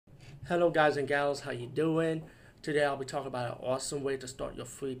Hello, guys and gals. How you doing? Today, I'll be talking about an awesome way to start your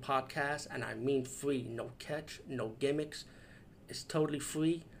free podcast, and I mean free. No catch, no gimmicks. It's totally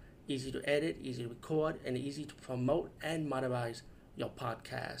free, easy to edit, easy to record, and easy to promote and monetize your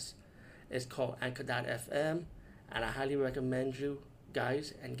podcast. It's called Anchor.fm, and I highly recommend you,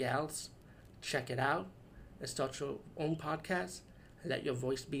 guys and gals, check it out and start your own podcast and let your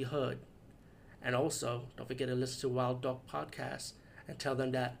voice be heard. And also, don't forget to listen to Wild Dog Podcast and tell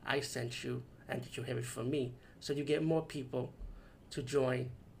them that I sent you and that you hear it from me. So you get more people to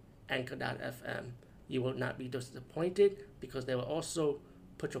join Anchor.fm. You will not be disappointed because they will also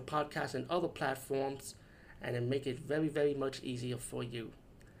put your podcast in other platforms and then make it very, very much easier for you.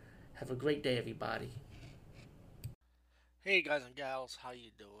 Have a great day, everybody. Hey guys and gals, how you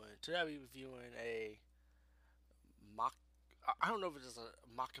doing? Today I'll be reviewing a mock. I don't know if it's a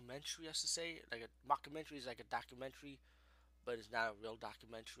mockumentary, I should say. Like a mockumentary is like a documentary, but it's not a real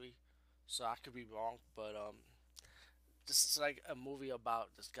documentary. So I could be wrong, but this is like a movie about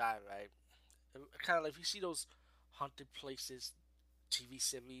this guy, right? Kind of like if you see those haunted places TV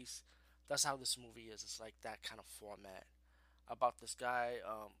series, that's how this movie is. It's like that kind of format about this guy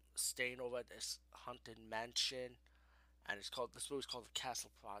staying over at this haunted mansion, and it's called this movie's called The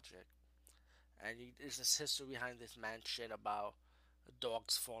Castle Project, and there's this history behind this mansion about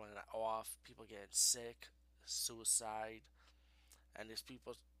dogs falling off, people getting sick, suicide, and there's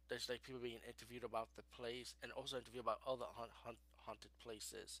like people being interviewed about the place and also interviewed about other haunted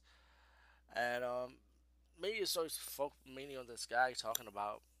places. And maybe it's always mainly on this guy talking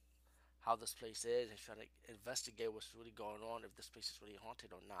about how this place is and trying to investigate what's really going on, if this place is really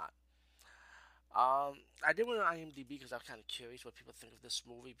haunted or not. I did went on IMDb because I was kind of curious what people think of this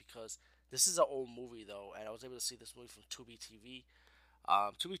movie, because this is an old movie though, and I was able to see this movie from Tubi TV.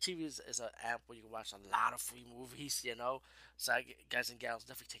 Tubi TV is an app where you can watch a lot of free movies, you know. So guys and gals,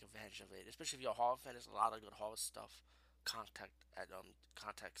 definitely take advantage of it, especially if you're a horror fan. There's a lot of good horror stuff. Contacts at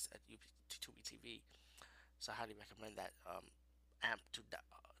Tubi TV. So I highly recommend that app to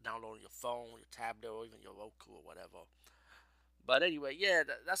download on your phone, your tablet, or even your Roku or whatever. But anyway, yeah,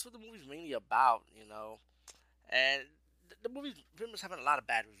 that's what the movie's mainly about, you know. And the movie's pretty much having a lot of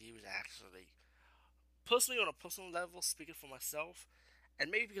bad reviews, actually. Personally, on a personal level, speaking for myself, and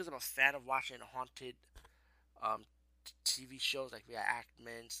maybe because I'm a fan of watching haunted um, TV shows like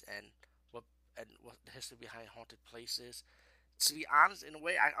reenactments what what the history behind haunted places. To be honest, in a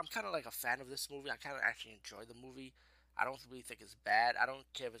way, I'm kind of like a fan of this movie. I kind of actually enjoy the movie. I don't really think it's bad. I don't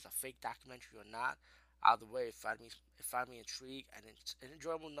care if it's a fake documentary or not. Either way, it find me intrigued and it's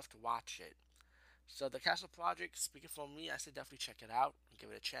enjoyable enough to watch it. So the Castle Project, speaking for me, I say definitely check it out and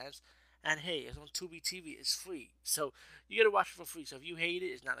give it a chance. And hey, it's on Tubi TV. It's free, so you get to watch it for free. So if you hate it,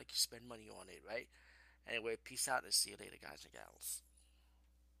 it's not like you spend money on it, right? Anyway, peace out and see you later, guys and gals.